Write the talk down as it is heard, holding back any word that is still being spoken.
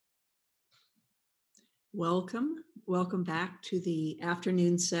Welcome back to the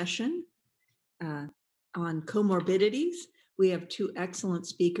afternoon session on comorbidities. We have two excellent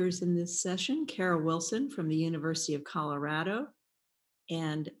speakers in this session, Cara Wilson from the University of Colorado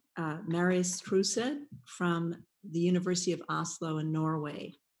and Marius Troseid from the University of Oslo in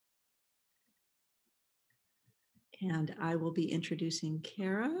Norway. And I will be introducing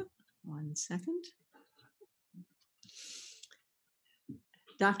Cara. 1 second.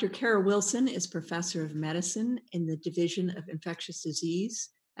 Dr. Cara Wilson is professor of medicine in the Division of Infectious Disease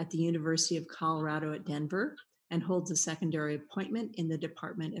at the University of Colorado at Denver and holds a secondary appointment in the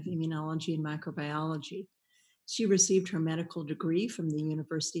Department of Immunology and Microbiology. She received her medical degree from the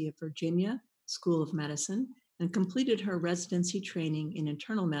University of Virginia School of Medicine and completed her residency training in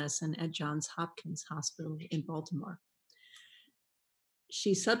internal medicine at Johns Hopkins Hospital in Baltimore.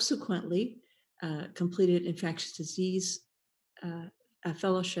 She subsequently completed infectious disease a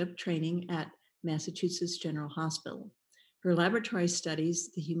fellowship training at Massachusetts General Hospital. Her laboratory studies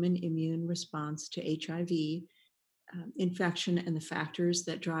the human immune response to HIV infection and the factors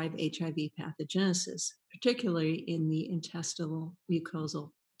that drive HIV pathogenesis, particularly in the intestinal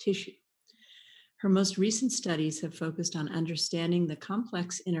mucosal tissue. Her most recent studies have focused on understanding the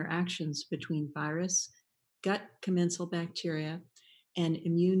complex interactions between virus, gut commensal bacteria, and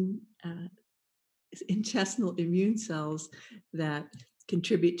intestinal immune cells that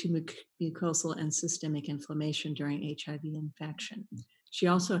contribute to mucosal and systemic inflammation during HIV infection. She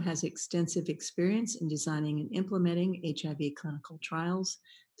also has extensive experience in designing and implementing HIV clinical trials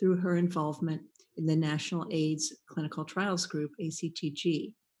through her involvement in the National AIDS Clinical Trials Group,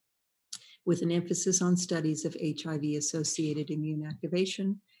 ACTG, with an emphasis on studies of HIV-associated immune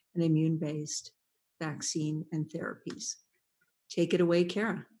activation and immune-based vaccine and therapies. Take it away,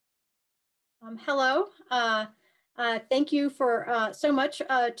 Cara. Hello. Thank you for so much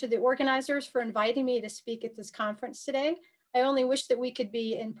to the organizers for inviting me to speak at this conference today. I only wish that we could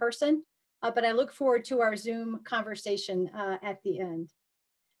be in person, but I look forward to our Zoom conversation at the end.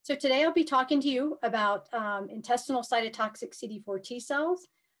 So today I'll be talking to you about intestinal cytotoxic CD4 T cells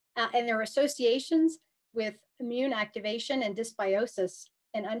and their associations with immune activation and dysbiosis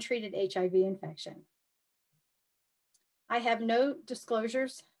in untreated HIV infection. I have no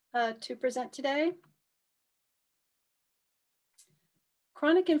disclosures to present today.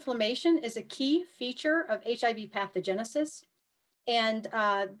 Chronic inflammation is a key feature of HIV pathogenesis, and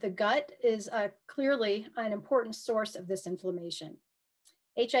the gut is clearly an important source of this inflammation.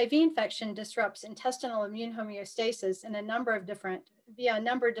 HIV infection disrupts intestinal immune homeostasis in via a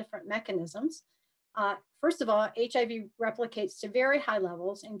number of different mechanisms. First of all, HIV replicates to very high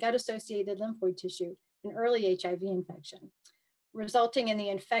levels in gut-associated lymphoid tissue in early HIV infection, resulting in the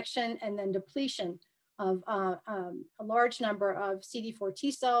infection and then depletion of a large number of CD4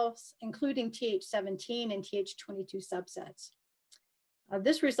 T cells, including Th17 and Th22 subsets.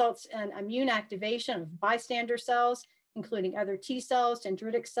 This results in immune activation of bystander cells, including other T cells,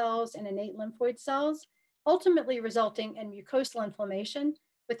 dendritic cells, and innate lymphoid cells, ultimately resulting in mucosal inflammation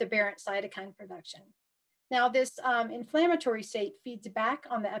with aberrant cytokine production. Now, this inflammatory state feeds back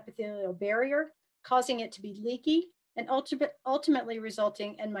on the epithelial barrier, causing it to be leaky and ultimately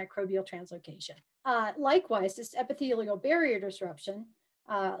resulting in microbial translocation. Likewise, this epithelial barrier disruption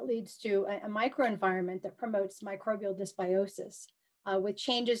leads to a microenvironment that promotes microbial dysbiosis with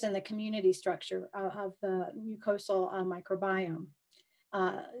changes in the community structure of the mucosal microbiome.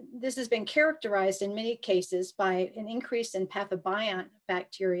 This has been characterized in many cases by an increase in pathobiont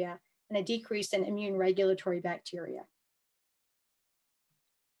bacteria and a decrease in immune regulatory bacteria.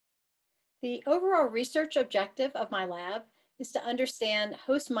 The overall research objective of my lab is to understand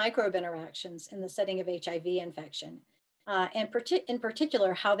host microbe interactions in the setting of HIV infection, and in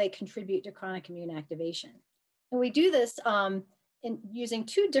particular, how they contribute to chronic immune activation. And we do this in using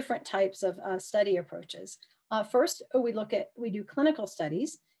two different types of study approaches. First, we do clinical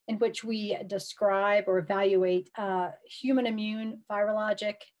studies in which we describe or evaluate human immune,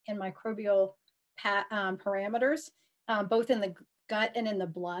 virologic, and microbial parameters, both in the gut and in the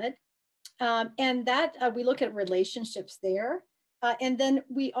blood. And that we look at relationships there. And then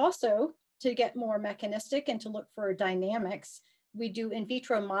we also, to get more mechanistic and to look for dynamics, we do in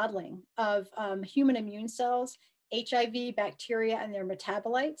vitro modeling of human immune cells, HIV, bacteria, and their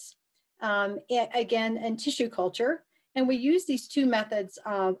metabolites, again, in tissue culture. And we use these two methods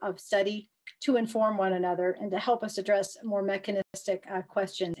of study to inform one another and to help us address more mechanistic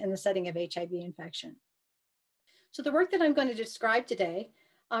questions in the setting of HIV infection. So the work that I'm going to describe today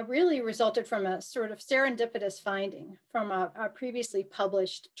really resulted from a sort of serendipitous finding from a previously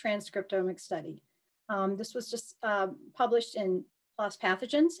published transcriptomic study. This was just published in PLOS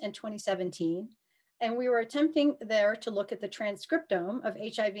Pathogens in 2017. And we were attempting there to look at the transcriptome of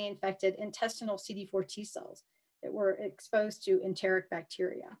HIV-infected intestinal CD4 T cells that were exposed to enteric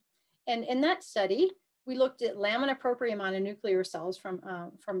bacteria. And in that study, we looked at lamina propria mononuclear cells from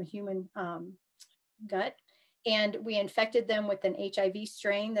a human gut, and we infected them with an HIV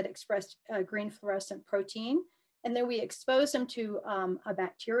strain that expressed green fluorescent protein. And then we exposed them to a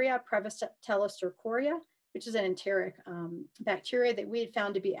bacteria, Prevotella stercorea, which is an enteric bacteria that we had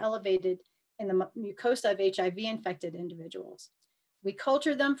found to be elevated in the mucosa of HIV-infected individuals. We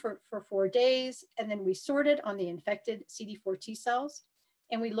cultured them for 4 days, and then we sorted on the infected CD4 T cells,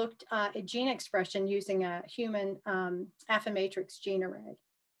 and we looked at gene expression using a human Affymatrix gene array.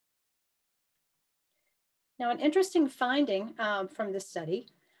 Now, an interesting finding from this study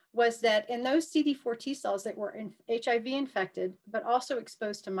was that in those CD4 T cells that were HIV infected, but also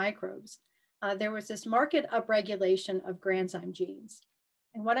exposed to microbes, there was this marked upregulation of granzyme genes.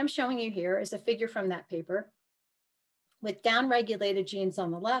 And what I'm showing you here is a figure from that paper with downregulated genes on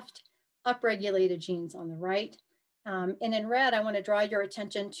the left, upregulated genes on the right. And in red, I want to draw your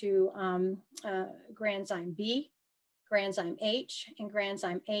attention to granzyme B, granzyme H, and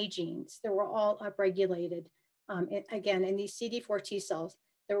granzyme A genes that were all upregulated, again, in these CD4 T cells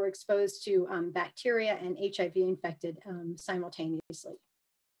that were exposed to bacteria and HIV infected simultaneously.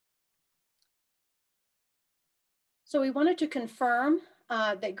 So we wanted to confirm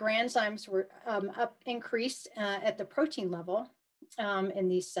that granzymes were increased at the protein level in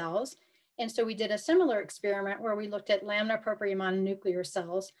these cells. And so we did a similar experiment where we looked at lamina propria mononuclear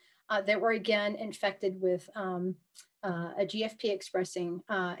cells that were again infected with a GFP expressing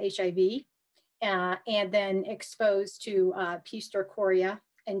HIV and then exposed to P. stercorea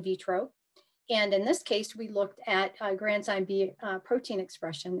in vitro. And in this case, we looked at granzyme B protein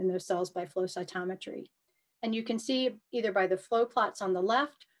expression in those cells by flow cytometry. And you can see either by the flow plots on the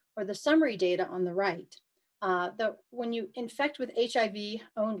left or the summary data on the right, that when you infect with HIV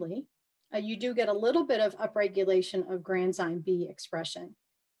only, you do get a little bit of upregulation of granzyme B expression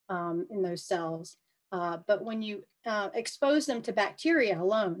in those cells. But when you expose them to bacteria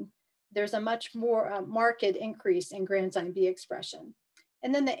alone, there's a much more marked increase in granzyme B expression.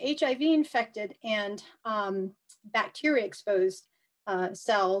 And then the HIV infected and bacteria exposed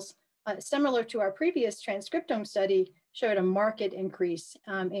cells, similar to our previous transcriptome study, showed a marked increase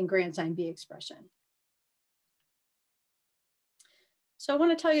in granzyme B expression. So I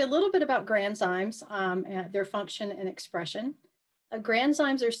want to tell you a little bit about granzymes, their function and expression.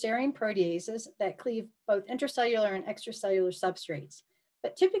 Granzymes are serine proteases that cleave both intracellular and extracellular substrates,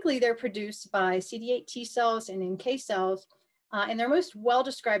 but typically they're produced by CD8 T cells and NK cells, and their most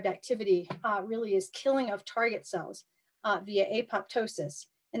well-described activity really is killing of target cells via apoptosis.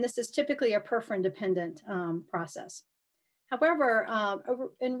 And this is typically a perforin-dependent process. However,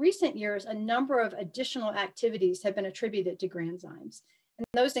 in recent years, a number of additional activities have been attributed to granzymes. And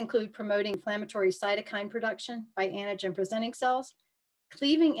those include promoting inflammatory cytokine production by antigen-presenting cells,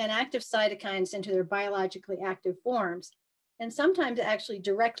 cleaving inactive cytokines into their biologically active forms, and sometimes actually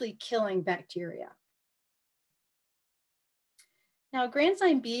directly killing bacteria. Now,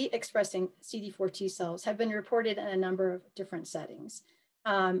 granzyme B expressing CD4 T cells have been reported in a number of different settings.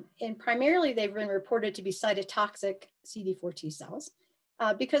 And primarily, they've been reported to be cytotoxic CD4 T cells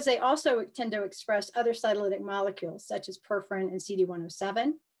because they also tend to express other cytolytic molecules such as perforin and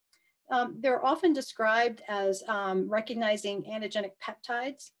CD107. They're often described as recognizing antigenic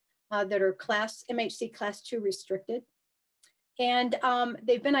peptides that are MHC class 2 restricted. And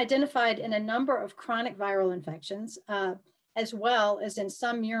they've been identified in a number of chronic viral infections, as well as in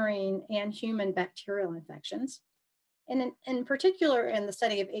some murine and human bacterial infections. And in particular, in the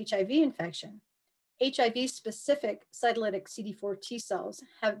setting of HIV infection, HIV-specific cytolytic CD4 T cells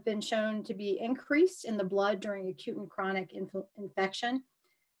have been shown to be increased in the blood during acute and chronic infection.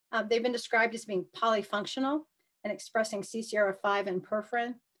 They've been described as being polyfunctional and expressing CCR5 and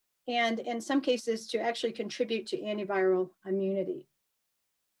perforin, and in some cases to actually contribute to antiviral immunity.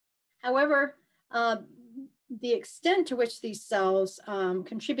 However, the extent to which these cells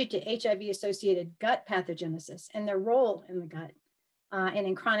contribute to HIV-associated gut pathogenesis and their role in the gut and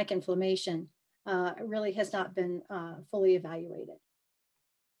in chronic inflammation really has not been fully evaluated.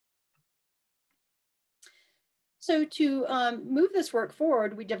 So to move this work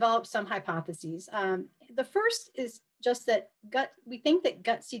forward, we developed some hypotheses. The first is just that we think that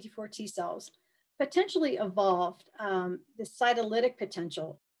gut CD4 T cells potentially evolved the cytolytic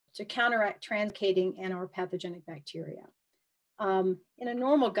potential to counteract translocating and or pathogenic bacteria. In a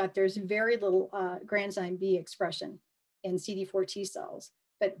normal gut, there's very little granzyme B expression in CD4 T cells,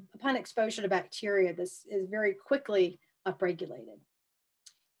 but upon exposure to bacteria, this is very quickly upregulated.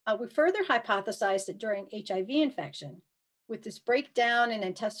 We further hypothesized that during HIV infection, with this breakdown in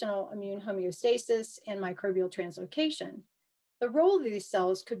intestinal immune homeostasis and microbial translocation, the role of these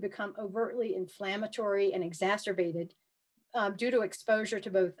cells could become overtly inflammatory and exacerbated due to exposure to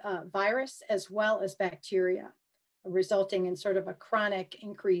both virus as well as bacteria, resulting in sort of a chronic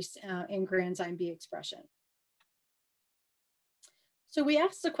increase in granzyme B expression. So we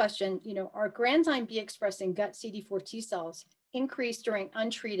asked the question, are granzyme B expressing gut CD4 T cells increased during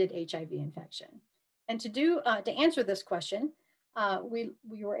untreated HIV infection? And to answer this question, we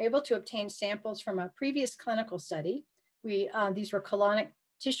were able to obtain samples from a previous clinical study. These were colonic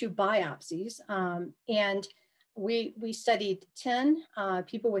tissue biopsies, and we studied 10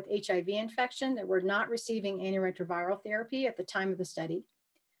 people with HIV infection that were not receiving antiretroviral therapy at the time of the study,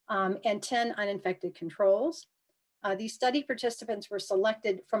 and 10 uninfected controls. These study participants were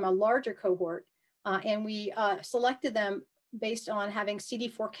selected from a larger cohort, and we selected them based on having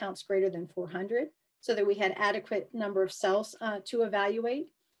CD4 counts greater than 400, so that we had adequate number of cells to evaluate.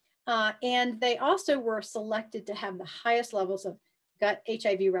 And they also were selected to have the highest levels of gut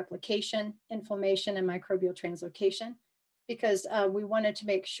HIV replication, inflammation, and microbial translocation, because we wanted to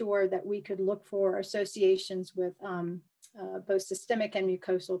make sure that we could look for associations with both systemic and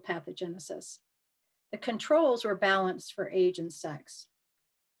mucosal pathogenesis. The controls were balanced for age and sex.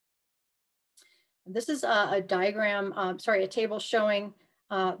 This is a diagram, a table showing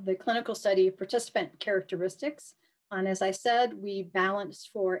the clinical study participant characteristics. And as I said, we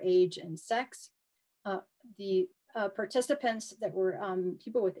balanced for age and sex. The participants that were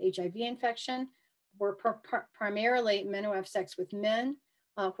people with HIV infection were primarily men who have sex with men,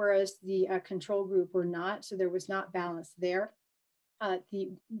 whereas the control group were not, so there was not balance there.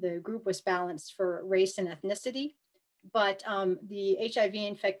 The group was balanced for race and ethnicity, but the HIV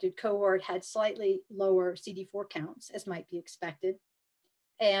infected cohort had slightly lower CD4 counts, as might be expected.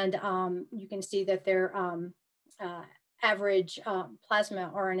 And you can see that their average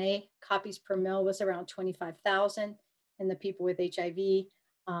plasma RNA copies per mil was around 25,000 in the people with HIV,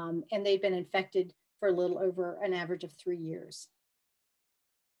 and they'd been infected for a little over an average of 3 years.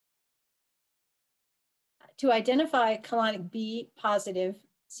 To identify colonic B positive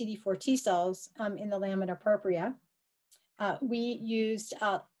CD4 T cells in the lamina propria, we used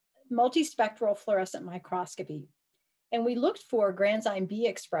multispectral fluorescent microscopy. And we looked for granzyme B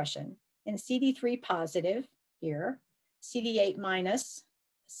expression in CD3 positive here, CD8 minus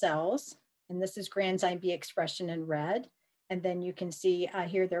cells, and this is granzyme B expression in red. And then you can see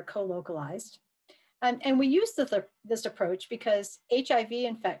here they're co-localized. And we used this approach because HIV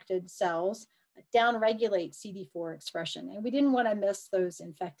infected cells downregulate CD4 expression, and we didn't want to miss those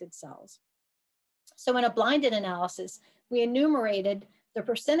infected cells. So in a blinded analysis, we enumerated the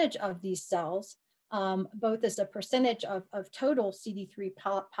percentage of these cells, both as a percentage of total CD3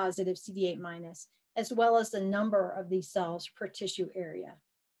 positive, CD8 minus, as well as the number of these cells per tissue area.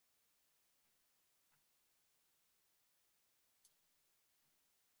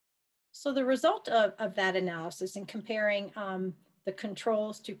 So the result of that analysis in comparing the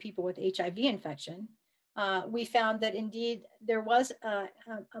controls to people with HIV infection, we found that indeed there was a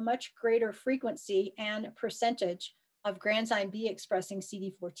much greater frequency and percentage of granzyme B expressing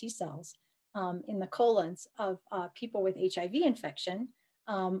CD4 T cells in the colons of people with HIV infection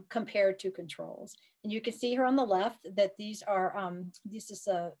compared to controls. And you can see here on the left that these are, this is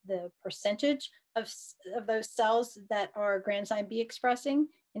the percentage of those cells that are granzyme B expressing.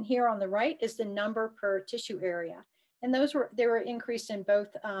 And here on the right is the number per tissue area. And they were increased in both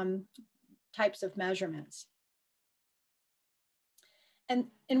types of measurements. And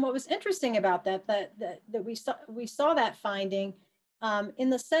what was interesting about that we saw that finding in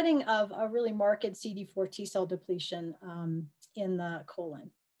the setting of a really marked CD4 T cell depletion in the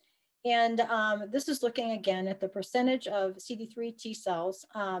colon. And this is looking again at the percentage of CD3 T cells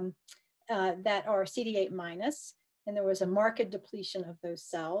that are CD8 minus, and there was a marked depletion of those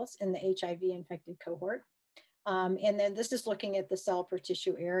cells in the HIV infected cohort. And then this is looking at the cell per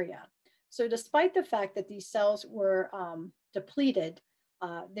tissue area. So despite the fact that these cells were depleted,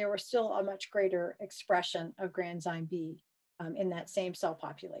 there was still a much greater expression of granzyme B in that same cell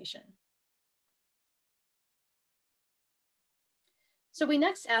population. So we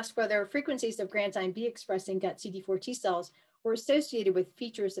next asked whether frequencies of granzyme B expressing gut CD4 T cells were associated with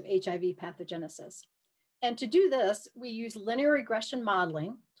features of HIV pathogenesis. And to do this, we use linear regression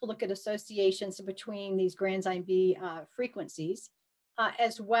modeling to look at associations between these granzyme B frequencies,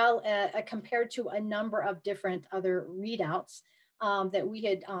 as well as compared to a number of different other readouts that we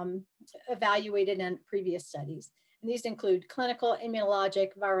had evaluated in previous studies. And these include clinical, immunologic,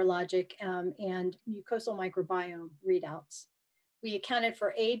 virologic, and mucosal microbiome readouts. We accounted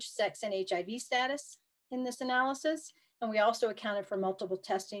for age, sex, and HIV status in this analysis, and we also accounted for multiple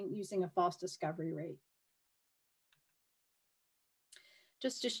testing using a false discovery rate.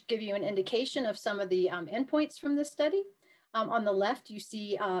 Just to give you an indication of some of the endpoints from this study, on the left, you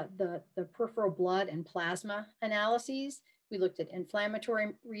see the peripheral blood and plasma analyses. We looked at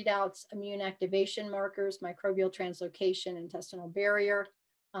inflammatory readouts, immune activation markers, microbial translocation, intestinal barrier,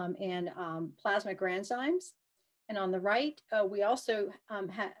 and plasma granzymes. And on the right, we also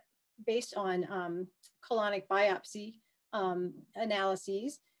had, based on colonic biopsy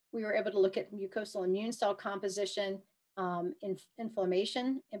analyses, we were able to look at mucosal immune cell composition,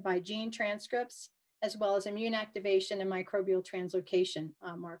 inflammation by gene transcripts, as well as immune activation and microbial translocation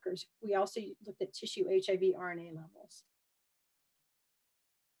markers. We also looked at tissue HIV RNA levels.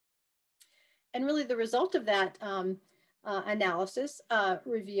 And really the result of that analysis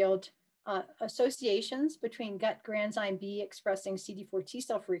revealed associations between gut granzyme B expressing CD4 T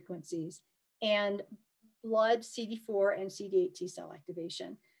cell frequencies and blood CD4 and CD8 T cell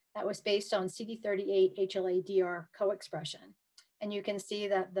activation. That was based on CD38 HLA-DR co-expression. And you can see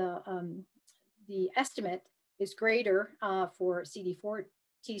that the estimate is greater for CD4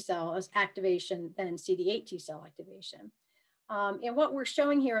 T cell activation than CD8 T cell activation. And what we're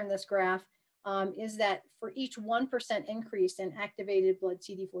showing here in this graph is that for each 1% increase in activated blood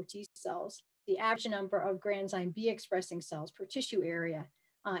CD4 T cells, the average number of granzyme B expressing cells per tissue area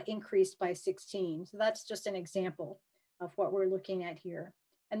increased by 16. So that's just an example of what we're looking at here.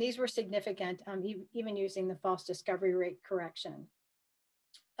 And these were significant, even using the false discovery rate correction.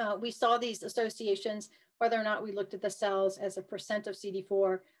 We saw these associations, whether or not we looked at the cells as a percent of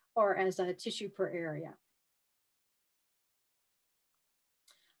CD4 or as a tissue per area.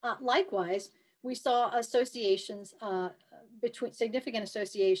 Likewise, we saw associations significant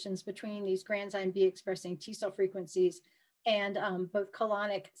associations between these granzyme B expressing T cell frequencies and both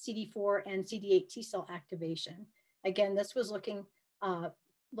colonic CD4 and CD8 T cell activation. Again, this was looking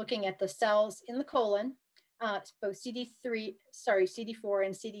at the cells in the colon, both CD4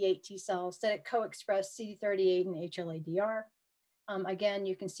 and CD8 T cells that co-express CD38 and HLA-DR. Again,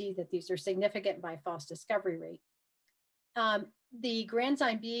 you can see that these are significant by false discovery rate. The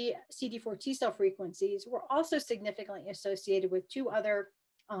granzyme B CD4 T cell frequencies were also significantly associated with two other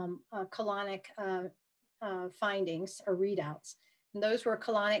colonic findings or readouts. And those were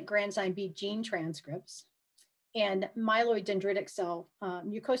colonic granzyme B gene transcripts and myeloid dendritic cell,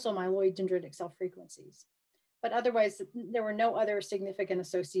 mucosal myeloid dendritic cell frequencies. But otherwise, there were no other significant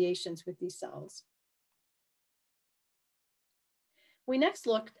associations with these cells. We next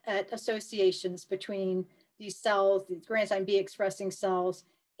looked at associations between these cells, these granzyme B expressing cells,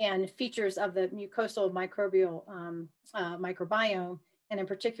 and features of the mucosal microbial microbiome, and in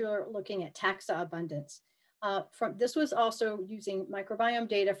particular, looking at taxa abundance. This was also using microbiome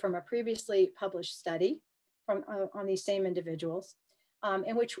data from a previously published study on these same individuals,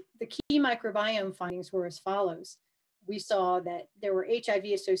 in which the key microbiome findings were as follows. We saw that there were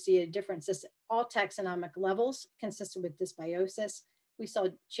HIV-associated differences at all taxonomic levels consistent with dysbiosis. We saw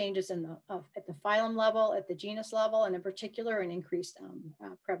changes at the phylum level, at the genus level, and in particular, an increased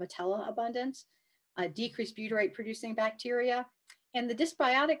Prevotella abundance, decreased butyrate-producing bacteria, and the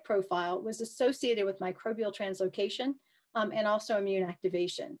dysbiotic profile was associated with microbial translocation and also immune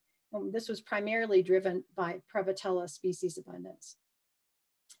activation. This was primarily driven by Prevotella species abundance.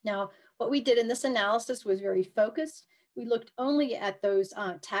 Now, what we did in this analysis was very focused. We looked only at those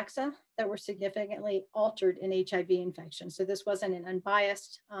taxa that were significantly altered in HIV infection. So this wasn't an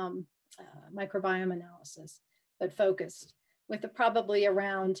unbiased microbiome analysis, but focused with probably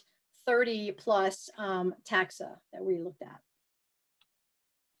around 30 plus taxa that we looked at.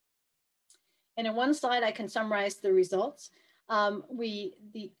 And in one slide, I can summarize the results.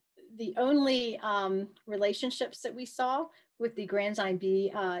 The only relationships that we saw with the granzyme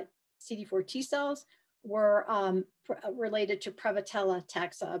B CD4 T cells were related to Prevotella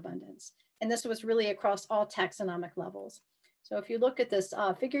taxa abundance. And this was really across all taxonomic levels. So if you look at this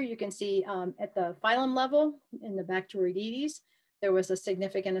figure, you can see at the phylum level in the Bacteroidetes, there was a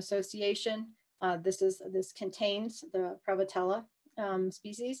significant association. This contains the Prevotella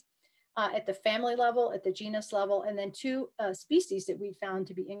species. At the family level, at the genus level, and then two species that we found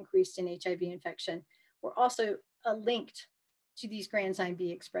to be increased in HIV infection were also linked to these granzyme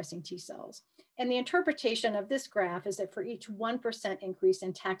B expressing T cells. And the interpretation of this graph is that for each 1% increase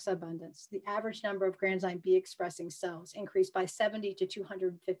in taxa abundance, the average number of granzyme B expressing cells increased by 70 to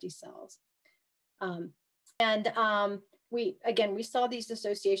 250 cells. We saw these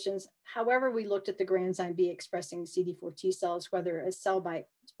associations. However, we looked at the granzyme B expressing CD4 T cells, whether as cell by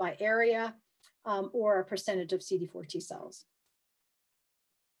area or a percentage of CD4 T cells.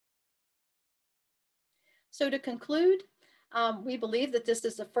 So to conclude, we believe that this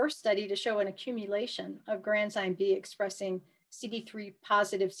is the first study to show an accumulation of granzyme B expressing CD3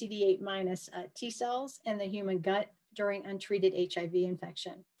 positive, CD8 minus T cells in the human gut during untreated HIV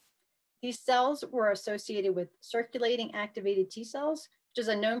infection. These cells were associated with circulating activated T cells, which is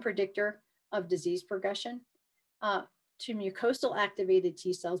a known predictor of disease progression, to mucosal activated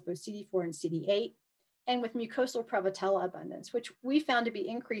T cells, both CD4 and CD8, and with mucosal Prevotella abundance, which we found to be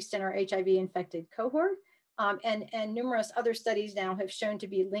increased in our HIV infected cohort. And numerous other studies now have shown to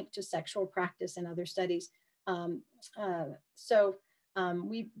be linked to sexual practice in other studies. We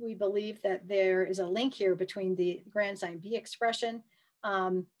believe that there is a link here between the granzyme B expression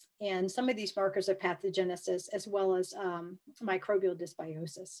and some of these markers of pathogenesis, as well as microbial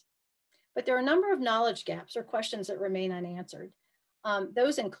dysbiosis. But there are a number of knowledge gaps or questions that remain unanswered.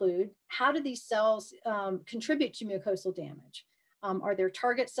 Those include, how do these cells contribute to mucosal damage? Are there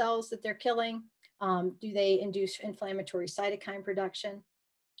target cells that they're killing? Do they induce inflammatory cytokine production?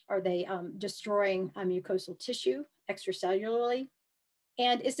 Are they destroying mucosal tissue extracellularly?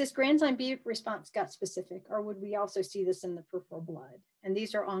 And is this granzyme B response gut specific, or would we also see this in the peripheral blood? And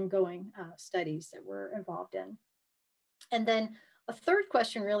these are ongoing studies that we're involved in. And then a third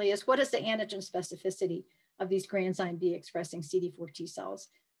question really is, what is the antigen specificity of these granzyme B expressing CD4 T cells?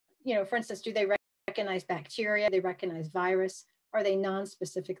 You know, for instance, do they recognize bacteria? Do they recognize virus? Are they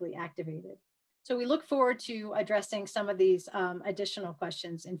non-specifically activated? So we look forward to addressing some of these additional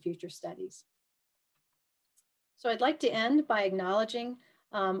questions in future studies. So I'd like to end by acknowledging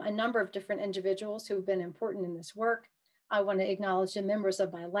a number of different individuals who have been important in this work. I want to acknowledge the members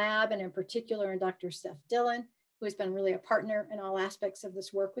of my lab, and in particular, Dr. Steph Dillon, who has been really a partner in all aspects of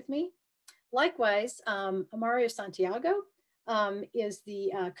this work with me. Likewise, Marius Santiago is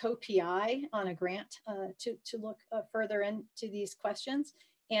the co-PI on a grant to look further into these questions.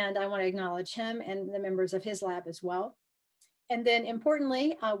 And I want to acknowledge him and the members of his lab as well. And then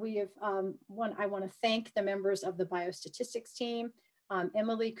importantly, I want to thank the members of the biostatistics team,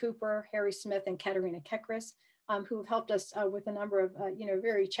 Emily Cooper, Harry Smith, and Katerina Kekris, who have helped us with a number of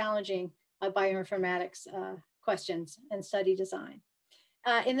very challenging bioinformatics questions and study design.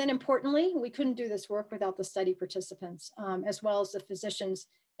 And then importantly, we couldn't do this work without the study participants, as well as the physicians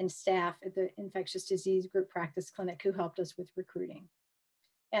and staff at the Infectious Disease Group Practice Clinic who helped us with recruiting.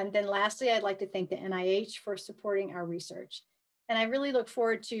 And then lastly, I'd like to thank the NIH for supporting our research. And I really look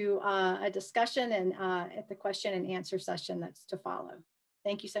forward to a discussion and at the question and answer session that's to follow.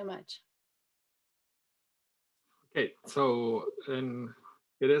 Thank you so much. Okay, so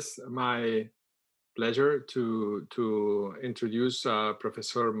it is my pleasure to introduce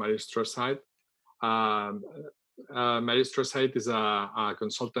Professor Marius Troseid. Marius Troseid is a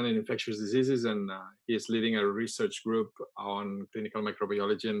consultant in infectious diseases, and he is leading a research group on clinical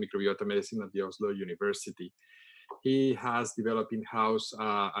microbiology and microbiota medicine at the Oslo University. He has developed in-house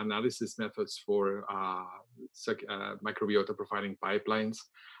analysis methods for microbiota profiling pipelines.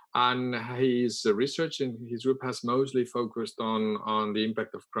 And his research in his group has mostly focused on the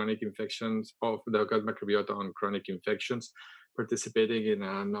impact of chronic infections, of the gut microbiota on chronic infections, participating in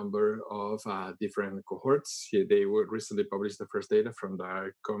a number of different cohorts. They recently published the first data from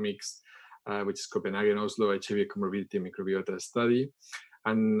the COMICS, which is Copenhagen Oslo HIV Comorbidity Microbiota Study.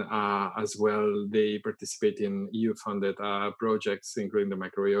 And as well, they participate in EU-funded projects, including the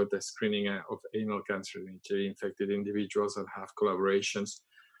microbiota screening of anal cancer in HIV-infected individuals, and have collaborations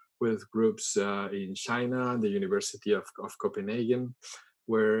with groups in China, the University of Copenhagen,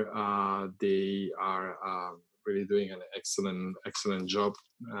 where they are really doing an excellent job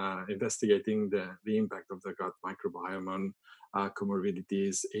investigating the impact of the gut microbiome on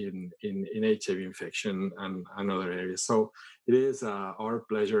comorbidities in HIV infection and other areas. So it is our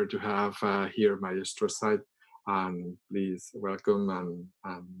pleasure to have here Marius Troseid. Please welcome,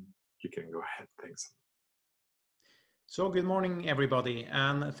 and you can go ahead. Thanks. So good morning, everybody,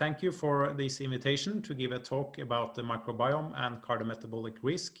 and thank you for this invitation to give a talk about the microbiome and cardiometabolic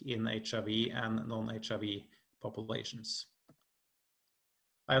risk in HIV and non-HIV populations.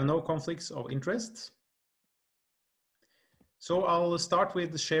 I have no conflicts of interest. So I'll start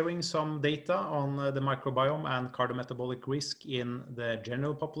with sharing some data on the microbiome and cardiometabolic risk in the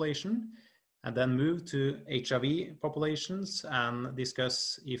general population, and then move to HIV populations and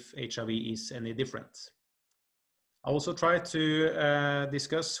discuss if HIV is any different. I'll also try to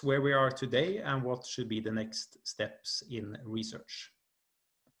discuss where we are today and what should be the next steps in research.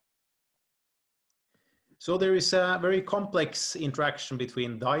 So there is a very complex interaction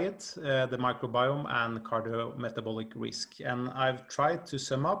between diet, the microbiome, and cardiometabolic risk. And I've tried to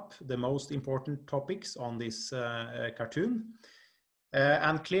sum up the most important topics on this cartoon.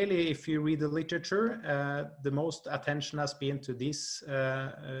 And clearly, if you read the literature, the most attention has been to this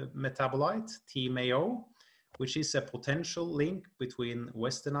metabolite, TMAO, which is a potential link between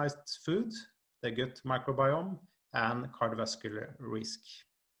westernized food, the gut microbiome, and cardiovascular risk.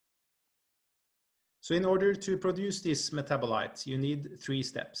 So in order to produce this metabolite, you need 3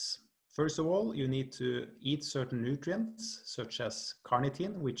 steps. First of all, you need to eat certain nutrients, such as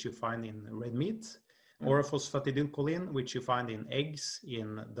carnitine, which you find in red meat, or phosphatidylcholine, which you find in eggs,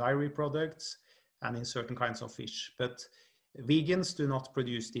 in dairy products, and in certain kinds of fish. But vegans do not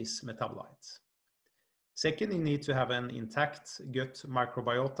produce this metabolite. Second, you need to have an intact gut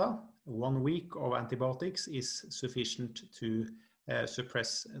microbiota. 1 week of antibiotics is sufficient to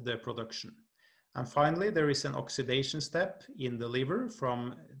suppress the production. And finally, there is an oxidation step in the liver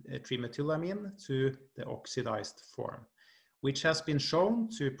from trimethylamine to the oxidized form, which has been shown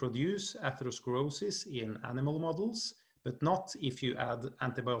to produce atherosclerosis in animal models, but not if you add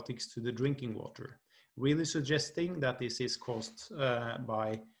antibiotics to the drinking water, really suggesting that this is caused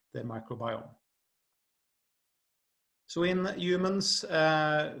by the microbiome. So in humans,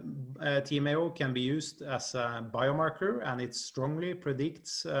 TMAO can be used as a biomarker, and it strongly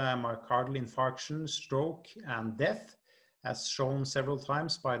predicts myocardial infarction, stroke, and death, as shown several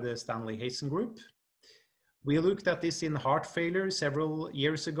times by the Stanley Hazen group. We looked at this in heart failure several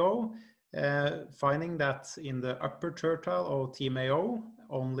years ago, finding that in the upper tertile of TMAO,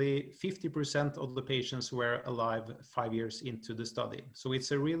 only 50% of the patients were alive 5 years into the study. So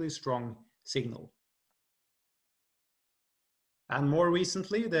it's a really strong signal. And more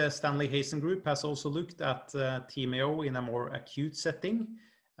recently, the Stanley Hazen group has also looked at TMAO in a more acute setting,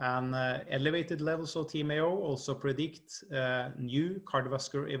 and elevated levels of TMAO also predict new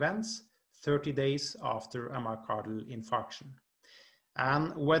cardiovascular events 30 days after a myocardial infarction.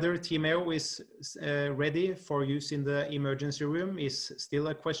 And whether TMAO is ready for use in the emergency room is still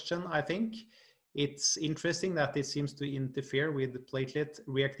a question, I think. It's interesting that it seems to interfere with platelet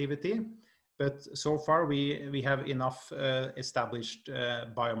reactivity, but so far we have enough established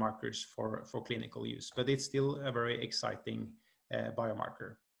biomarkers for clinical use, but it's still a very exciting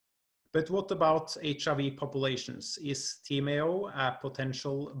biomarker. But what about HIV populations? Is TMAO a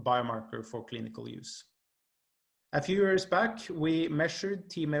potential biomarker for clinical use? A few years back, we measured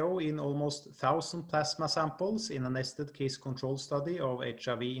TMAO in almost 1,000 plasma samples in a nested case control study of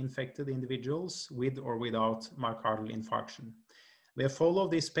HIV-infected individuals with or without myocardial infarction. We have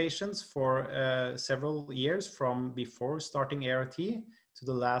followed these patients for several years, from before starting ART to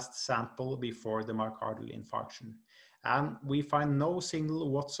the last sample before the myocardial infarction. And we find no signal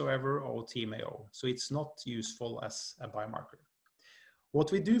whatsoever of TMAO, so it's not useful as a biomarker.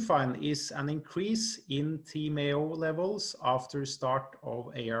 What we do find is an increase in TMAO levels after start of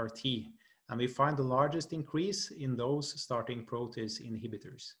ART, and we find the largest increase in those starting protease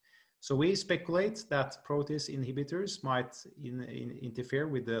inhibitors. So we speculate that protease inhibitors might interfere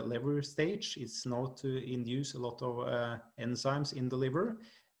with the liver stage. It's known to induce a lot of enzymes in the liver,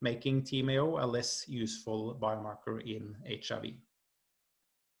 making TMAO a less useful biomarker in HIV.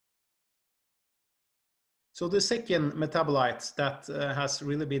 So the second metabolite that has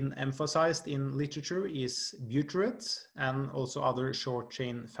really been emphasized in literature is butyrate and also other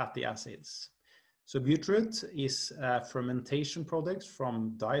short-chain fatty acids. So butyrate is a fermentation product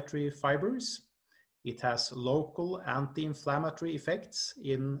from dietary fibers. It has local anti-inflammatory effects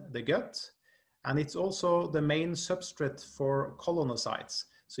in the gut, and it's also the main substrate for colonocytes.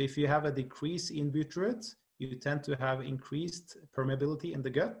 So if you have a decrease in butyrate, you tend to have increased permeability in the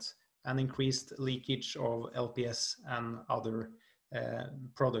gut and increased leakage of LPS and other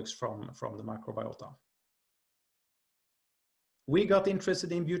products from the microbiota. We got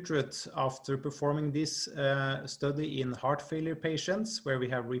interested in butyrate after performing this study in heart failure patients, where we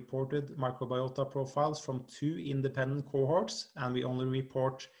have reported microbiota profiles from 2 independent cohorts, and we only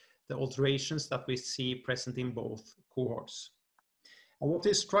report the alterations that we see present in both cohorts. And what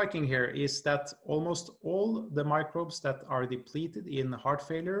is striking here is that almost all the microbes that are depleted in heart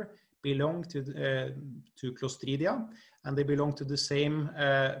failure belong to Clostridia, and they belong to the same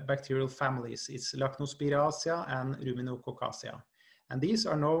bacterial families. It's Lactospiraceae and Ruminococcaceae. And these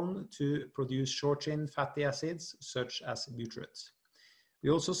are known to produce short-chain fatty acids such as butyrate.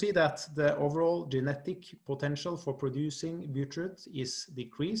 We also see that the overall genetic potential for producing butyrate is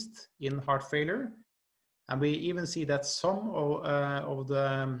decreased in heart failure. And we even see that some of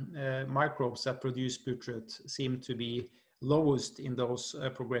the microbes that produce butyrate seem to be lowest in those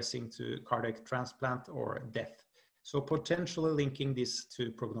progressing to cardiac transplant or death. So potentially linking this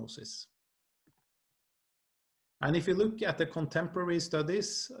to prognosis. And if you look at the contemporary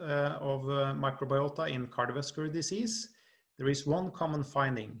studies of microbiota in cardiovascular disease, there is one common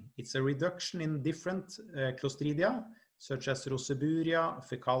finding. It's a reduction in different Clostridia, such as Roseburia,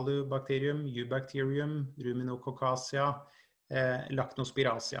 Fecalibacterium, Eubacterium, Ruminococcasia,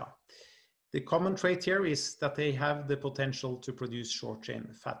 Lactospiraceae. The common trait here is that they have the potential to produce short-chain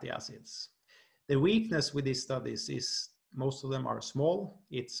fatty acids. The weakness with these studies is most of them are small.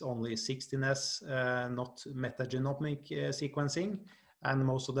 It's only 16S, not metagenomic sequencing, and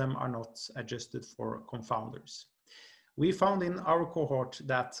most of them are not adjusted for confounders. We found in our cohort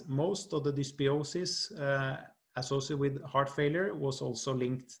that most of the dysbiosis associated with heart failure was also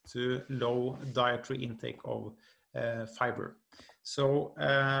linked to low dietary intake of fiber. So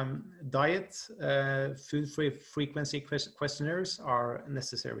diet, food frequency questionnaires are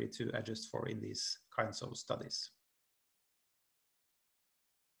necessary to adjust for in these kinds of studies.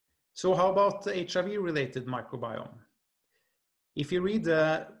 So how about the HIV-related microbiome? If you read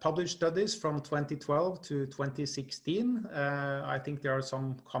the published studies from 2012 to 2016, I think there are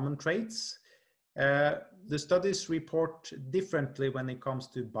some common traits. The studies report differently when it comes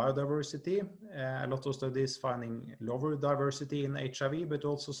to biodiversity. A lot of studies finding lower diversity in HIV, but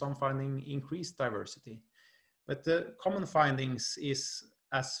also some finding increased diversity. But the common findings is,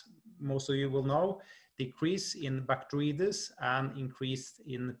 as most of you will know, decrease in Bacteroides and increase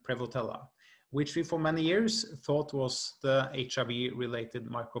in Prevotella, which we for many years thought was the HIV-related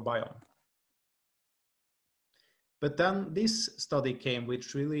microbiome. But then this study came,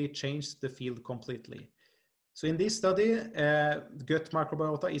 which really changed the field completely. So in this study, gut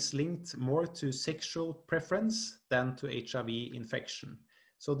microbiota is linked more to sexual preference than to HIV infection.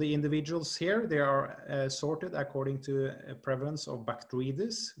 So the individuals here, they are sorted according to prevalence of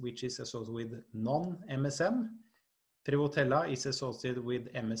Bacteroides, which is associated with non-MSM. Prevotella is associated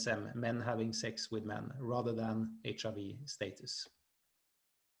with MSM, men having sex with men, rather than HIV status.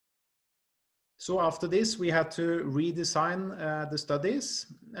 So after this, we had to redesign the studies.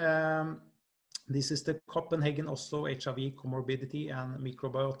 This is the Copenhagen-Oslo HIV Comorbidity and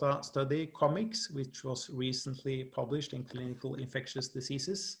Microbiota Study comics, which was recently published in Clinical Infectious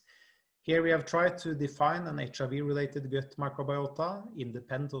Diseases. Here we have tried to define an HIV-related gut microbiota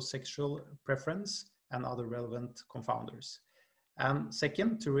independent of sexual preference and other relevant confounders. And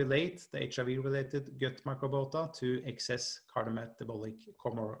second, to relate the HIV-related gut microbiota to excess cardiometabolic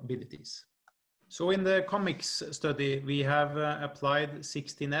comorbidities. So in the comics study, we have applied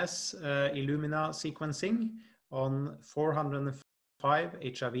 16S Illumina sequencing on 405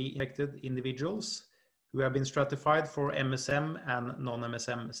 HIV-infected individuals who have been stratified for MSM and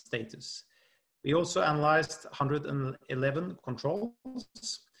non-MSM status. We also analyzed 111 controls,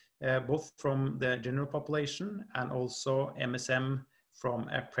 both from the general population and also MSM from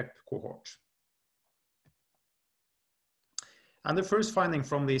a PrEP cohort. And the first finding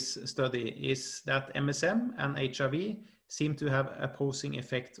from this study is that MSM and HIV seem to have opposing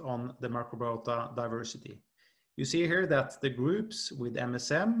effect on the microbiota diversity. You see here that the groups with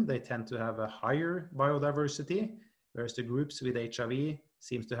MSM, they tend to have a higher biodiversity, whereas the groups with HIV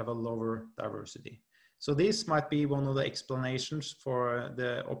seems to have a lower diversity. So this might be one of the explanations for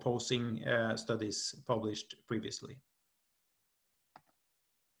the opposing studies published previously.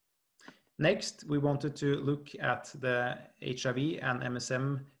 Next, we wanted to look at the HIV and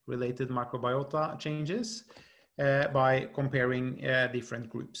MSM related microbiota changes by comparing different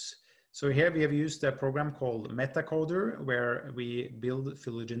groups. So here we have used a program called Metacoder, where we build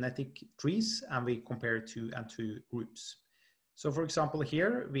phylogenetic trees and we compare 2 and 2 groups. So for example,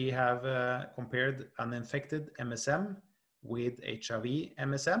 here we have compared an infected MSM with HIV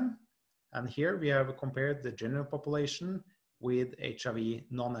MSM. And here we have compared the general population with HIV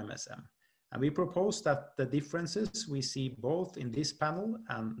non-MSM. And we propose that the differences we see both in this panel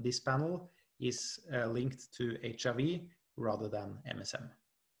and this panel is linked to HIV rather than MSM.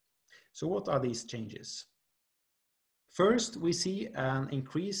 So what are these changes? First, we see an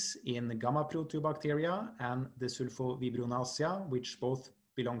increase in gamma proteobacteria and the sulfovibronacea, which both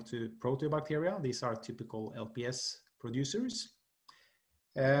belong to proteobacteria. These are typical LPS producers.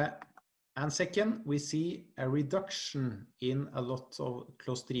 And second, we see a reduction in a lot of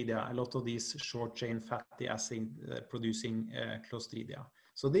Clostridia, a lot of these short chain fatty acid producing Clostridia.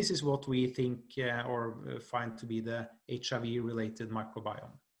 So this is what we think or find to be the HIV related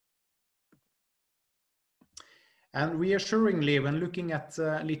microbiome. And reassuringly, when looking at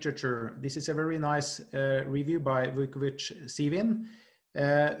literature, this is a very nice review by Vukovic-Sivin,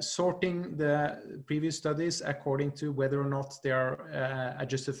 sorting the previous studies according to whether or not they are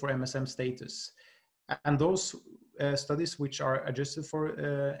adjusted for MSM status. And those studies which are adjusted for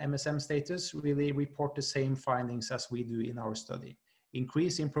MSM status really report the same findings as we do in our study.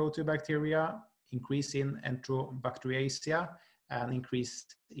 Increase in proteobacteria, increase in Enterobacteriaceae and increase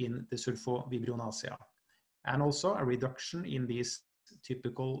in the sulfovibronacea, and also a reduction in these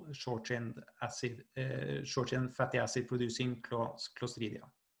typical short-chain fatty acid producing Clostridia.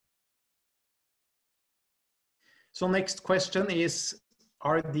 So next question is,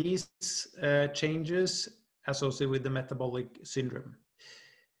 are these changes associated with the metabolic syndrome?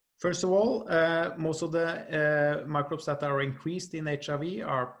 First of all, most of the microbes that are increased in HIV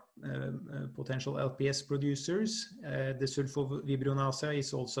are potential LPS producers. The sulfovibronacea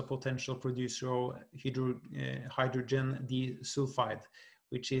is also a potential producer of hydrogen disulfide,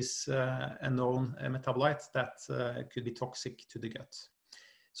 which is a known metabolite that could be toxic to the gut.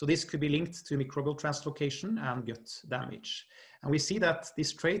 So this could be linked to microbial translocation and gut damage. And we see that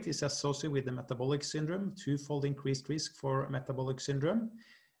this trait is associated with the metabolic syndrome, twofold increased risk for metabolic syndrome.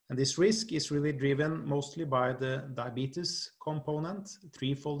 And this risk is really driven mostly by the diabetes component,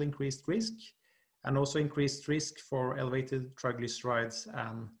 threefold increased risk, and also increased risk for elevated triglycerides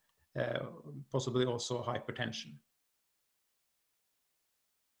and possibly also hypertension.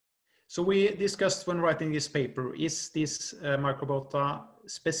 So we discussed when writing this paper, is this microbiota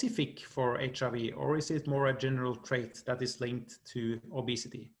specific for HIV, or is it more a general trait that is linked to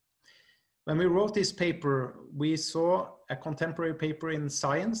obesity? When we wrote this paper, we saw a contemporary paper in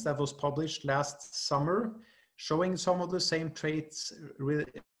Science that was published last summer, showing some of the same traits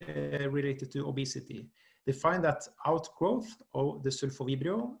related to obesity. They find that outgrowth of the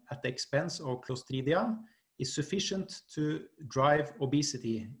sulfovibrio at the expense of Clostridia is sufficient to drive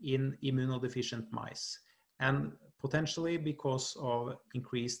obesity in immunodeficient mice, and potentially because of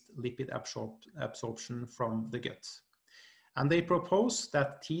increased lipid absorption from the gut. And they propose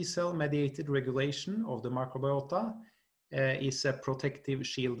that T-cell mediated regulation of the microbiota is a protective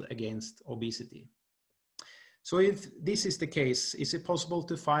shield against obesity. So if this is the case, is it possible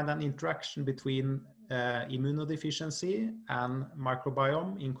to find an interaction between immunodeficiency and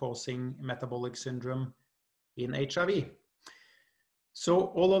microbiome in causing metabolic syndrome in HIV? So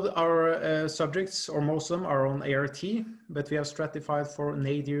all of our subjects, or most of them, are on ART, but we have stratified for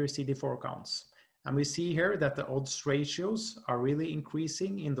nadir CD4 counts. And we see here that the odds ratios are really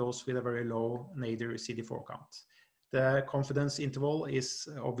increasing in those with a very low nadir CD4 count. The confidence interval is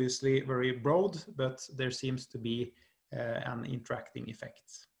obviously very broad, but there seems to be an interacting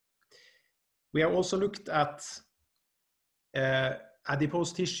effect. We have also looked at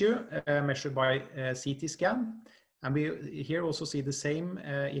adipose tissue measured by CT scan. And we here also see the same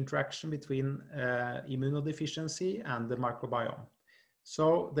interaction between immunodeficiency and the microbiome.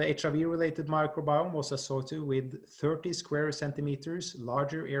 So the HIV-related microbiome was associated with 30 square centimeters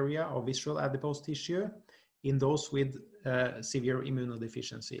larger area of visceral adipose tissue in those with severe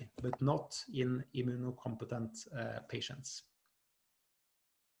immunodeficiency, but not in immunocompetent patients.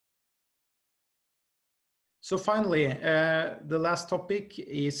 So finally, the last topic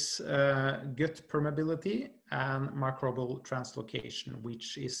is gut permeability and microbial translocation,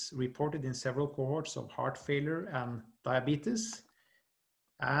 which is reported in several cohorts of heart failure and diabetes.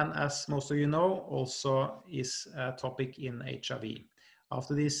 And as most of you know, also is a topic in HIV.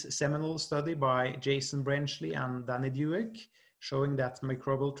 After this seminal study by Jason Brenchley and Danny Dueck, showing that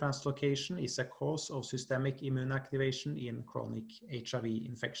microbial translocation is a cause of systemic immune activation in chronic HIV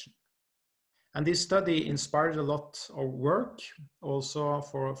infection. And this study inspired a lot of work also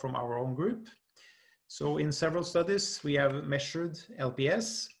from our own group. So in several studies, we have measured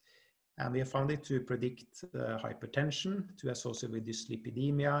LPS, and we have found it to predict hypertension, to associate with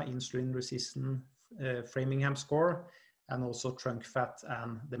dyslipidemia, insulin-resistant Framingham score, and also trunk fat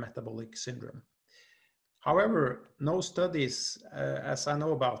and the metabolic syndrome. However, no studies, as I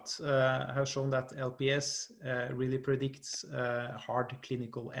know about, have shown that LPS really predicts hard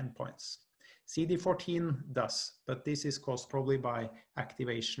clinical endpoints. CD14 does, but this is caused probably by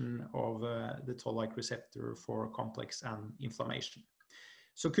activation of the toll-like receptor for complex and inflammation.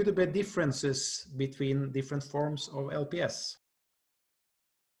 So could there be differences between different forms of LPS?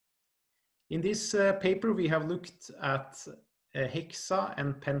 In this paper, we have looked at hexa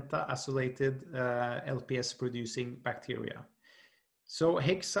and penta-acylated LPS-producing bacteria. So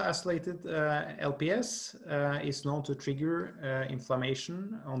hexa-acylated LPS is known to trigger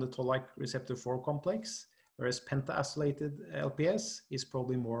inflammation on the toll-like receptor 4 complex, whereas penta-acylated LPS is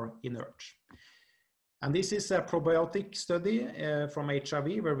probably more inert. And this is a probiotic study from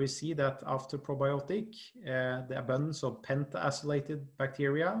HIV, where we see that after probiotic, the abundance of penta-acylated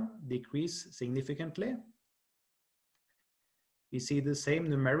bacteria decrease significantly. We see the same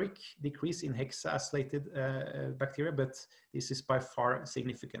numeric decrease in hexa-acylated bacteria, but this is by far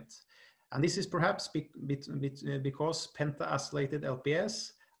significant. And this is perhaps because penta-acylated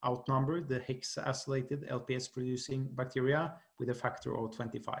LPS outnumbered the hexaacylated LPS-producing bacteria with a factor of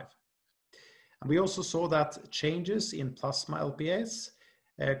 25. And we also saw that changes in plasma LPS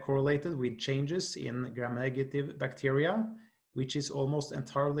correlated with changes in gram-negative bacteria, which is almost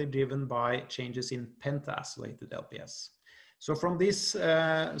entirely driven by changes in pentaacylated LPS. So from this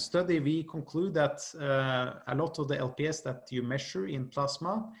study, we conclude that a lot of the LPS that you measure in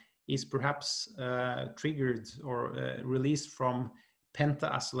plasma is perhaps triggered or released from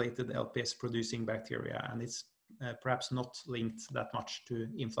pentaacylated LPS producing bacteria, and it's perhaps not linked that much to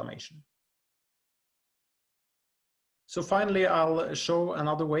inflammation. So finally, I'll show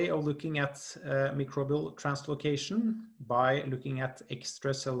another way of looking at microbial translocation by looking at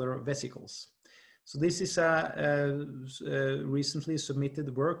extracellular vesicles. So this is a recently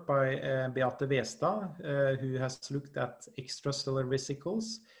submitted work by Beate Westad, who has looked at extracellular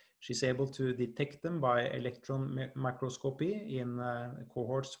vesicles. She's able to detect them by electron microscopy in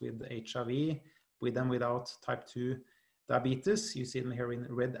cohorts with HIV, with and without type 2 diabetes. You see them here in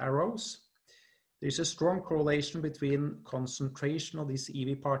red arrows. There's a strong correlation between concentration of these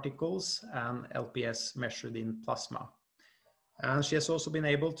EV particles and LPS measured in plasma. And she has also been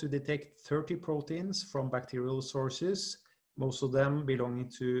able to detect 30 proteins from bacterial sources, most of them belonging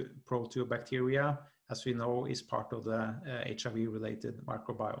to proteobacteria, as we know is part of the HIV-related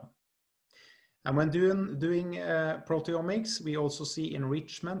microbiome. And when doing proteomics, we also see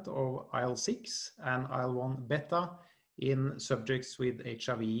enrichment of IL-6 and IL-1 beta in subjects with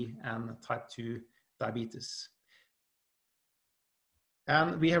HIV and type 2 diabetes.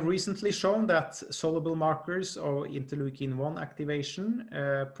 And we have recently shown that soluble markers of interleukin-1 activation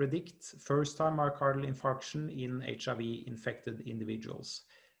predict first-time myocardial infarction in HIV-infected individuals.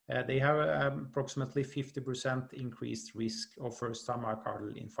 They have approximately 50% increased risk of first-time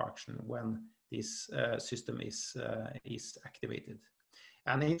myocardial infarction when this system is activated.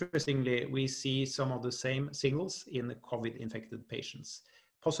 And interestingly, we see some of the same signals in the COVID-infected patients,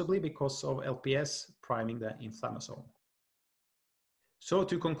 possibly because of LPS priming the inflammasome. So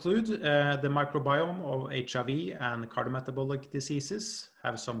to conclude, the microbiome of HIV and cardiometabolic diseases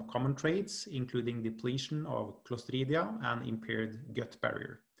have some common traits, including depletion of Clostridia and impaired gut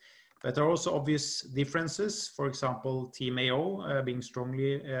barrier. But there are also obvious differences, for example, TMAO being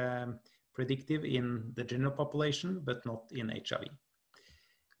strongly predictive in the general population, but not in HIV.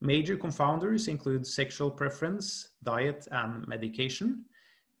 Major confounders include sexual preference, diet, and medication.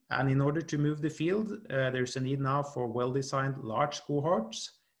 And in order to move the field, there's a need now for well-designed large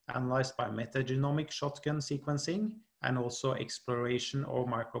cohorts analyzed by metagenomic shotgun sequencing and also exploration of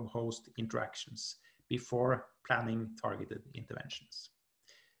microbe-host interactions before planning targeted interventions.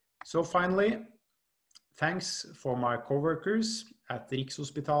 So finally, thanks for my coworkers at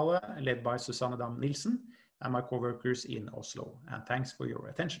Rikshospitalet, led by Susanne Dam Nielsen, and my coworkers in Oslo. And thanks for your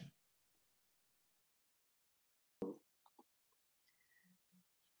attention.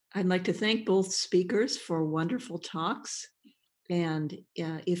 I'd like to thank both speakers for wonderful talks. And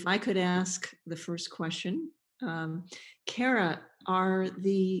if I could ask the first question, Cara, are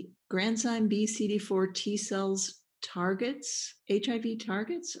the granzyme B CD4 T cells targets, HIV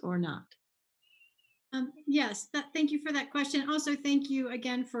targets, or not? Yes, thank you for that question. Also, thank you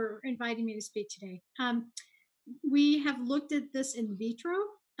again for inviting me to speak today. We have looked at this in vitro,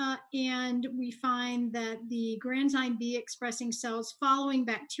 and we find that the granzyme B expressing cells following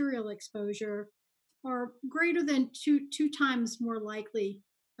bacterial exposure are greater than two times more likely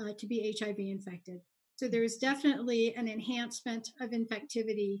to be HIV infected. So there's definitely an enhancement of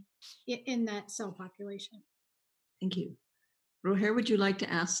infectivity in that cell population. Thank you. Roher, would you like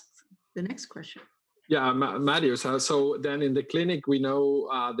to ask the next question? Yeah, Marius. So then in the clinic, we know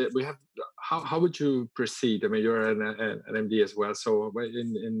that we have, how would you proceed? I mean, you're an MD as well. So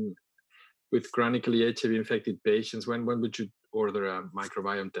with chronically HIV infected patients, when would you order a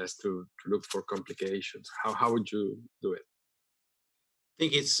microbiome test to look for complications? How would you do it? I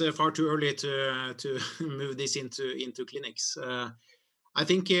think it's far too early to move this into clinics. I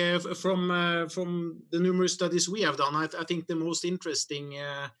think from the numerous studies we have done, I think the most interesting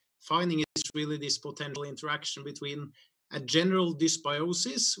finding is really this potential interaction between a general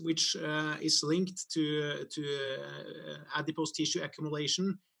dysbiosis, which is linked to adipose tissue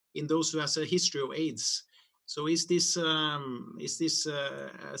accumulation in those who has a history of AIDS. So is this a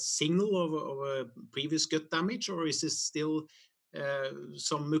signal of a previous gut damage, or is this still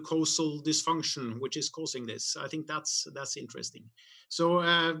some mucosal dysfunction which is causing this? I think that's interesting. So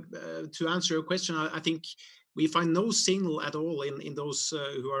to answer your question, I think we find no signal at all in those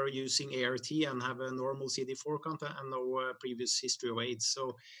who are using ART and have a normal CD4 count and no previous history of AIDS.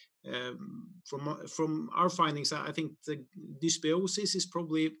 So from our findings, I think the dysbiosis is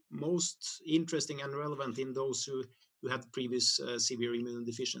probably most interesting and relevant in those who had previous severe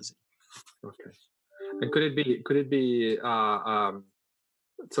immunodeficiency. Okay. And could it be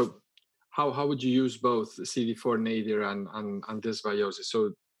so how would you use both CD4 nadir and dysbiosis?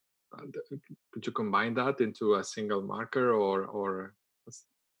 So could you combine that into a single marker or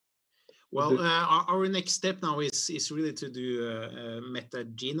well, our next step now is really to do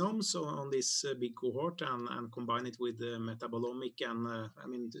metagenomes on this big cohort and combine it with metabolomic and I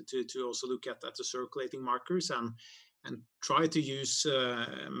mean to also look at the circulating markers and try to use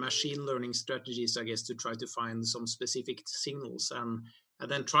machine learning strategies, I guess, to try to find some specific signals and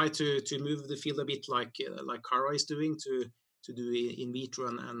then try to move the field a bit like Cara is doing to do in vitro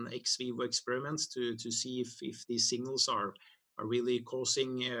and ex vivo experiments to see if these signals are really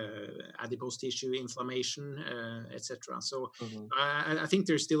causing adipose tissue inflammation, etc. So I think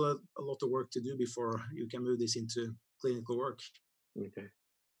there's still a lot of work to do before you can move this into clinical work. Okay.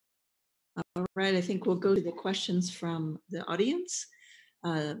 All right, I think we'll go to the questions from the audience.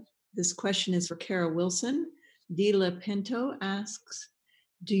 This question is for Cara Wilson. Dila Pinto asks,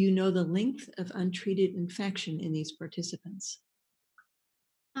 do you know the length of untreated infection in these participants?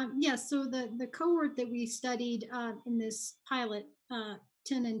 Yes, so the cohort that we studied in this pilot,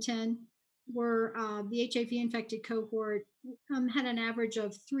 10 and 10, were the HIV infected cohort had an average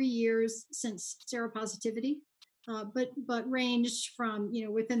of 3 years since seropositivity, but ranged from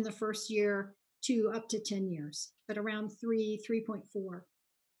within the first year to up to 10 years, but around 3.4.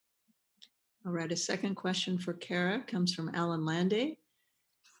 All right, a second question for Cara comes from Alan Landay.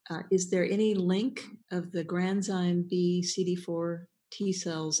 Is there any link of the granzyme B CD4 T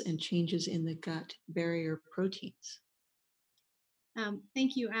cells and changes in the gut barrier proteins?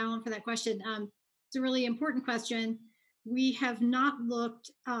 Thank you, Alan, for that question. It's a really important question. We have not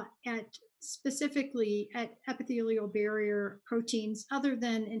looked specifically at epithelial barrier proteins other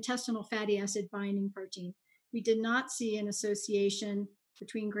than intestinal fatty acid binding protein. We did not see an association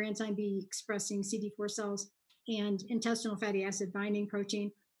between granzyme B expressing CD4 cells and intestinal fatty acid binding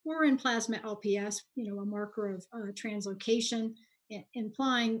protein, or in plasma LPS, a marker of translocation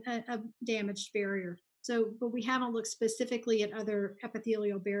implying a damaged barrier. So, but we haven't looked specifically at other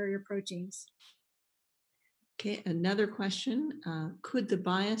epithelial barrier proteins. Okay, another question. Could the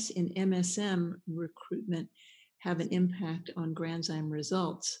bias in MSM recruitment have an impact on granzyme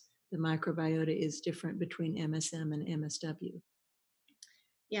results? The microbiota is different between MSM and MSW.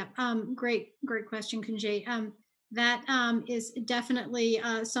 Yeah, great question, Kunjay. That is definitely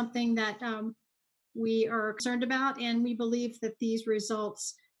something that we are concerned about, and we believe that these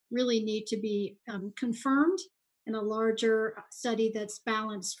results really need to be confirmed in a larger study that's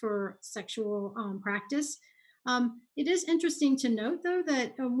balanced for sexual practice. It is interesting to note, though,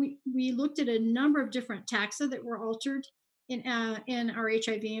 that we looked at a number of different taxa that were altered in our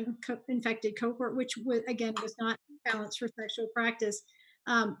HIV infected cohort, which again was not balanced for sexual practice.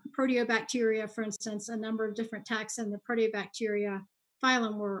 Proteobacteria, for instance, a number of different taxa in the proteobacteria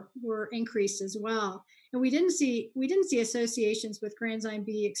phylum were increased as well, and we didn't see associations with granzyme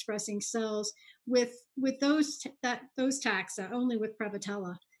B expressing cells with those taxa, only with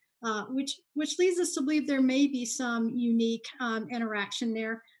Prevotella, which leads us to believe there may be some unique interaction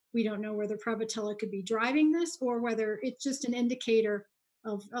there. We don't know whether Prevotella could be driving this or whether it's just an indicator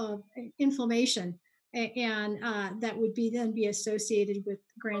of inflammation, and that would then be associated with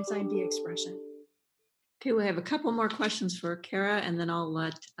granzyme B expression. Okay, we have a couple more questions for Cara, and then I'll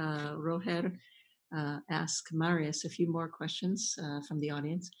let Roger ask Marius a few more questions from the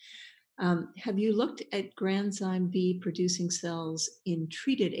audience. Have you looked at granzyme B producing cells in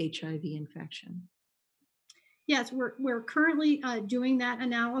treated HIV infection? Yes, we're currently doing that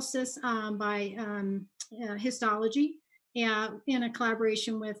analysis by histology in a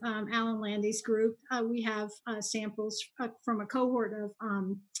collaboration with Alan Landay's group. We have samples from a cohort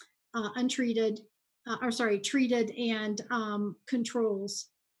of treated and controls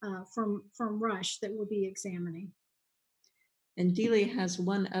from Rush that we'll be examining. And Delia has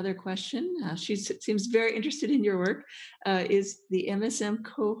one other question. She seems very interested in your work. Is the MSM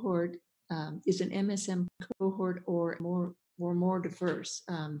cohort, is an MSM cohort or more diverse?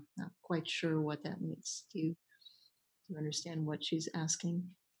 Not quite sure what that means. Do you understand what she's asking?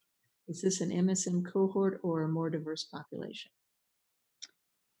 Is this an MSM cohort or a more diverse population?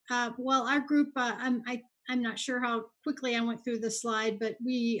 Well, our group, I'm not sure how quickly I went through the slide, but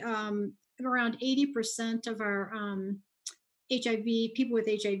we around 80% of our people with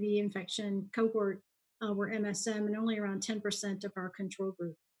HIV infection cohort were MSM, and only around 10% of our control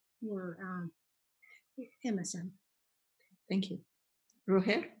group were MSM. Thank you.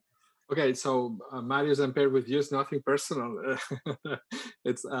 Roger? Okay, so Marius, I'm paired with you. It's nothing personal.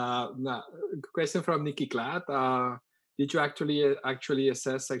 It's a question from Nikki Klatt. Did you actually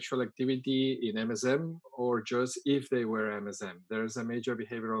assess sexual activity in MSM, or just if they were MSM? There's a major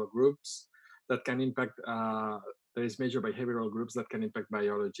behavioral groups that can impact. There is major behavioral groups that can impact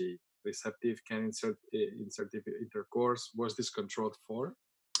biology. Receptive can insert intercourse. Was this controlled for?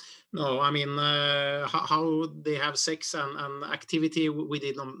 No, I mean, how they have sex and activity, we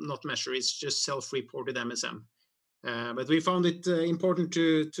did not measure. It's just self-reported MSM. But we found it important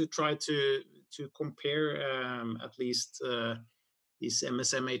to try to compare at least this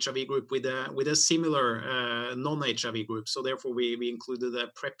MSM HIV group with a similar non-HIV group. So therefore, we included a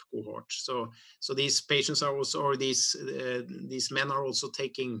PrEP cohort. So these patients are also, or these men are also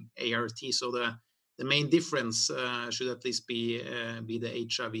taking ART. So the main difference should at least be the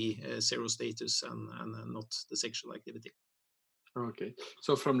HIV serostatus and not the sexual activity. Okay.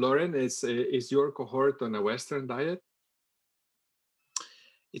 So from Lauren, is your cohort on a Western diet?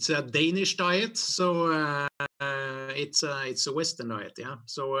 It's a Danish diet, so it's a Western diet, yeah.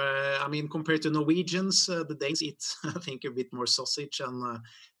 So I mean, compared to Norwegians, the Danes eat, I think, a bit more sausage, and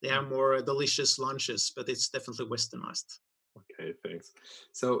they have more delicious lunches. But it's definitely Westernized. Okay, thanks.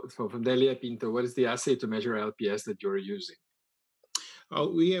 So from Delia Pinto, what is the assay to measure LPS that you're using?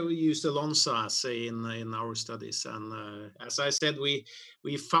 We used the Lonza assay in our studies, and as I said, we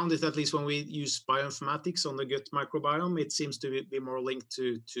found it, at least when we use bioinformatics on the gut microbiome, it seems to be more linked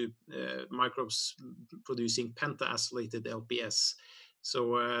to microbes producing penta-acylated LPS.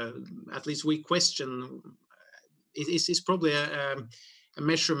 So at least we question it's probably a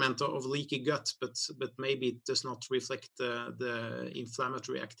measurement of leaky gut, but maybe it does not reflect the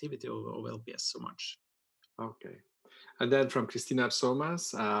inflammatory activity of LPS so much. Okay. And then from Christina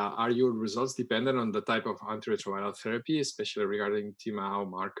Somas, are your results dependent on the type of antiretroviral therapy, especially regarding TMAO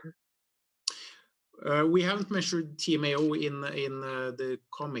marker? We haven't measured TMAO in the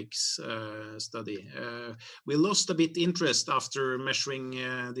comics study. We lost a bit interest after measuring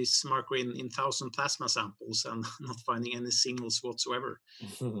this marker in 1,000 plasma samples and not finding any signals whatsoever.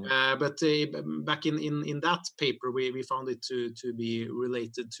 But back in that paper, we found it to be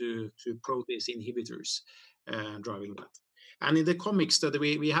related to protease inhibitors driving that. And in the comic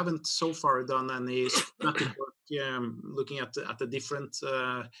study, we haven't so far done any systematic work looking at the different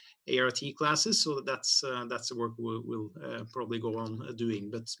ART classes. So that's the work we'll probably go on doing,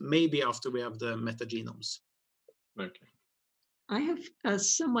 but maybe after we have the metagenomes. Okay. I have a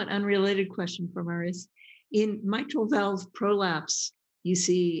somewhat unrelated question for Marius. In mitral valve prolapse, you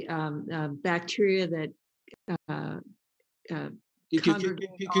see bacteria that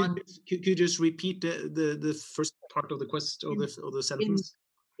Could you just repeat the first part of the question or the sentence?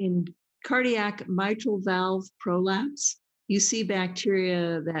 In cardiac mitral valve prolapse, you see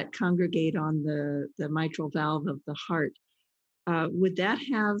bacteria that congregate on the mitral valve of the heart. Would that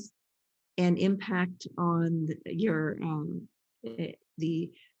have an impact on your the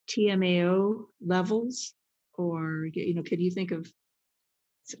TMAO levels, or could you think of,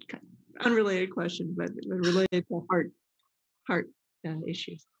 it's an unrelated question, but related to heart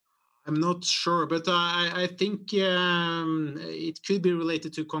issues? I'm not sure, but I think it could be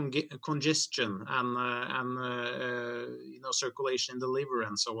related to congestion and circulation in the liver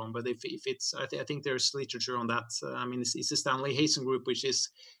and so on. But if it's, I think there's literature on that. I mean, it's the Stanley Hazen group, which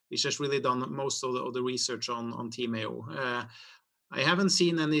has really done most of the research on TMAO. I haven't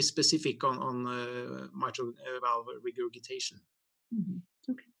seen any specific on mitral valve regurgitation. Mm-hmm.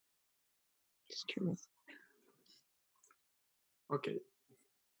 Okay, just curious. Okay.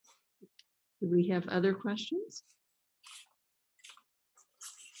 Do we have other questions?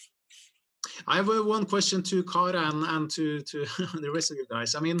 I have one question to Cara and to the rest of you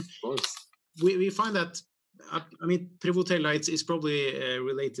guys. I mean, we find that, I mean, Prevotella is probably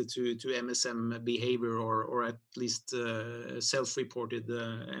related to MSM behavior or at least self-reported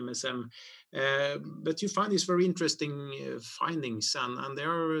MSM. But you find these very interesting findings, and there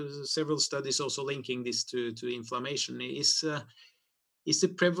are several studies also linking this to inflammation. Is the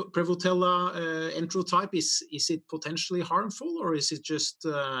Prevotella enterotype, is it potentially harmful, or is it just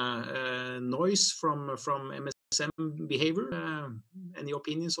noise from MSM behavior? Any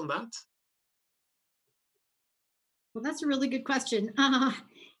opinions on that? Well, that's a really good question.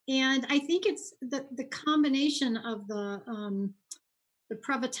 And I think it's the combination of the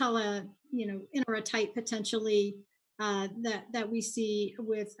Prevotella, enterotype potentially that we see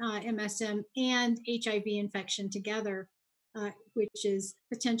with MSM and HIV infection together, which is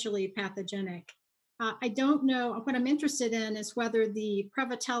potentially pathogenic. I don't know. What I'm interested in is whether the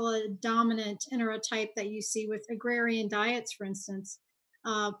Prevotella dominant enterotype that you see with agrarian diets, for instance,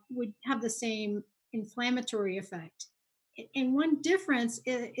 would have the same inflammatory effect. And one difference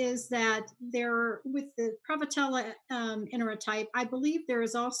is that there, with the Prevotella enterotype, I believe there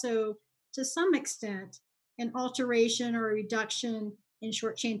is also, to some extent, an alteration or a reduction in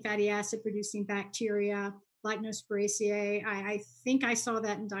short-chain fatty acid producing bacteria, Lactospiraceae. I think I saw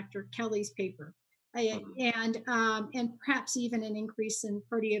that in Dr. Kelly's paper, and perhaps even an increase in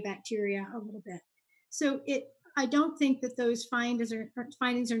proteobacteria a little bit. So I don't think that those findings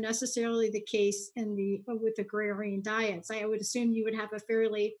are necessarily the case with agrarian diets. I would assume you would have a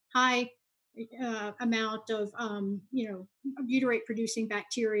fairly high amount of butyrate producing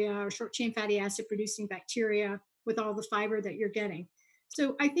bacteria or short chain fatty acid producing bacteria with all the fiber that you're getting.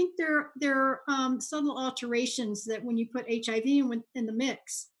 So I think there are subtle alterations that when you put HIV in the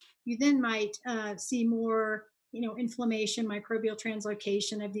mix, you then might see more inflammation, microbial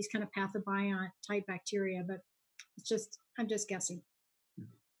translocation of these kind of pathobiont type bacteria, but I'm just guessing.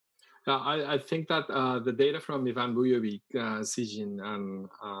 I think that the data from Ivan Bujovic, Sijin, and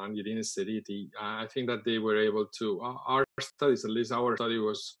Irina Seriti, I think that they were able to, our studies, at least our study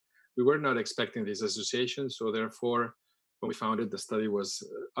was, we were not expecting this association. So therefore, when we found it, the study was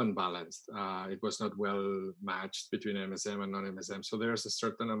unbalanced. It was not well matched between MSM and non-MSM. So there's a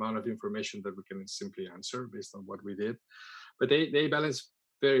certain amount of information that we can simply answer based on what we did. But they balanced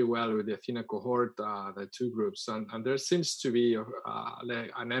very well with the Athena cohort, the two groups, and there seems to be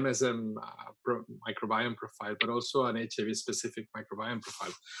like an MSM microbiome profile, but also an HIV-specific microbiome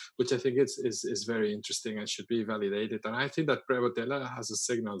profile, which I think is very interesting and should be validated. And I think that Prevotella has a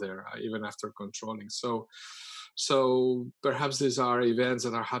signal there, even after controlling. So perhaps these are events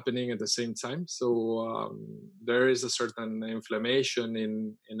that are happening at the same time. So there is a certain inflammation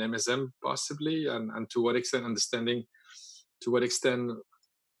in MSM possibly, and to what extent, understanding to what extent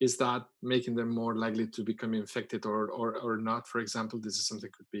is that making them more likely to become infected or not? For example, this is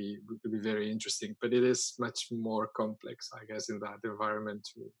something could be very interesting, but it is much more complex, I guess, in that environment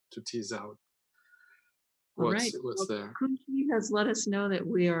to tease out what's there. Kunji has let us know that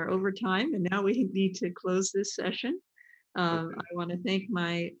we are over time, and now we need to close this session. I want to thank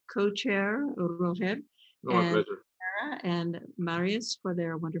my co-chair, Roger, and Cara and Marius for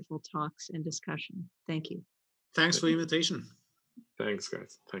their wonderful talks and discussion. Thank you. Thanks for the invitation. Thanks,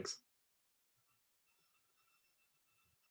 guys. Thanks.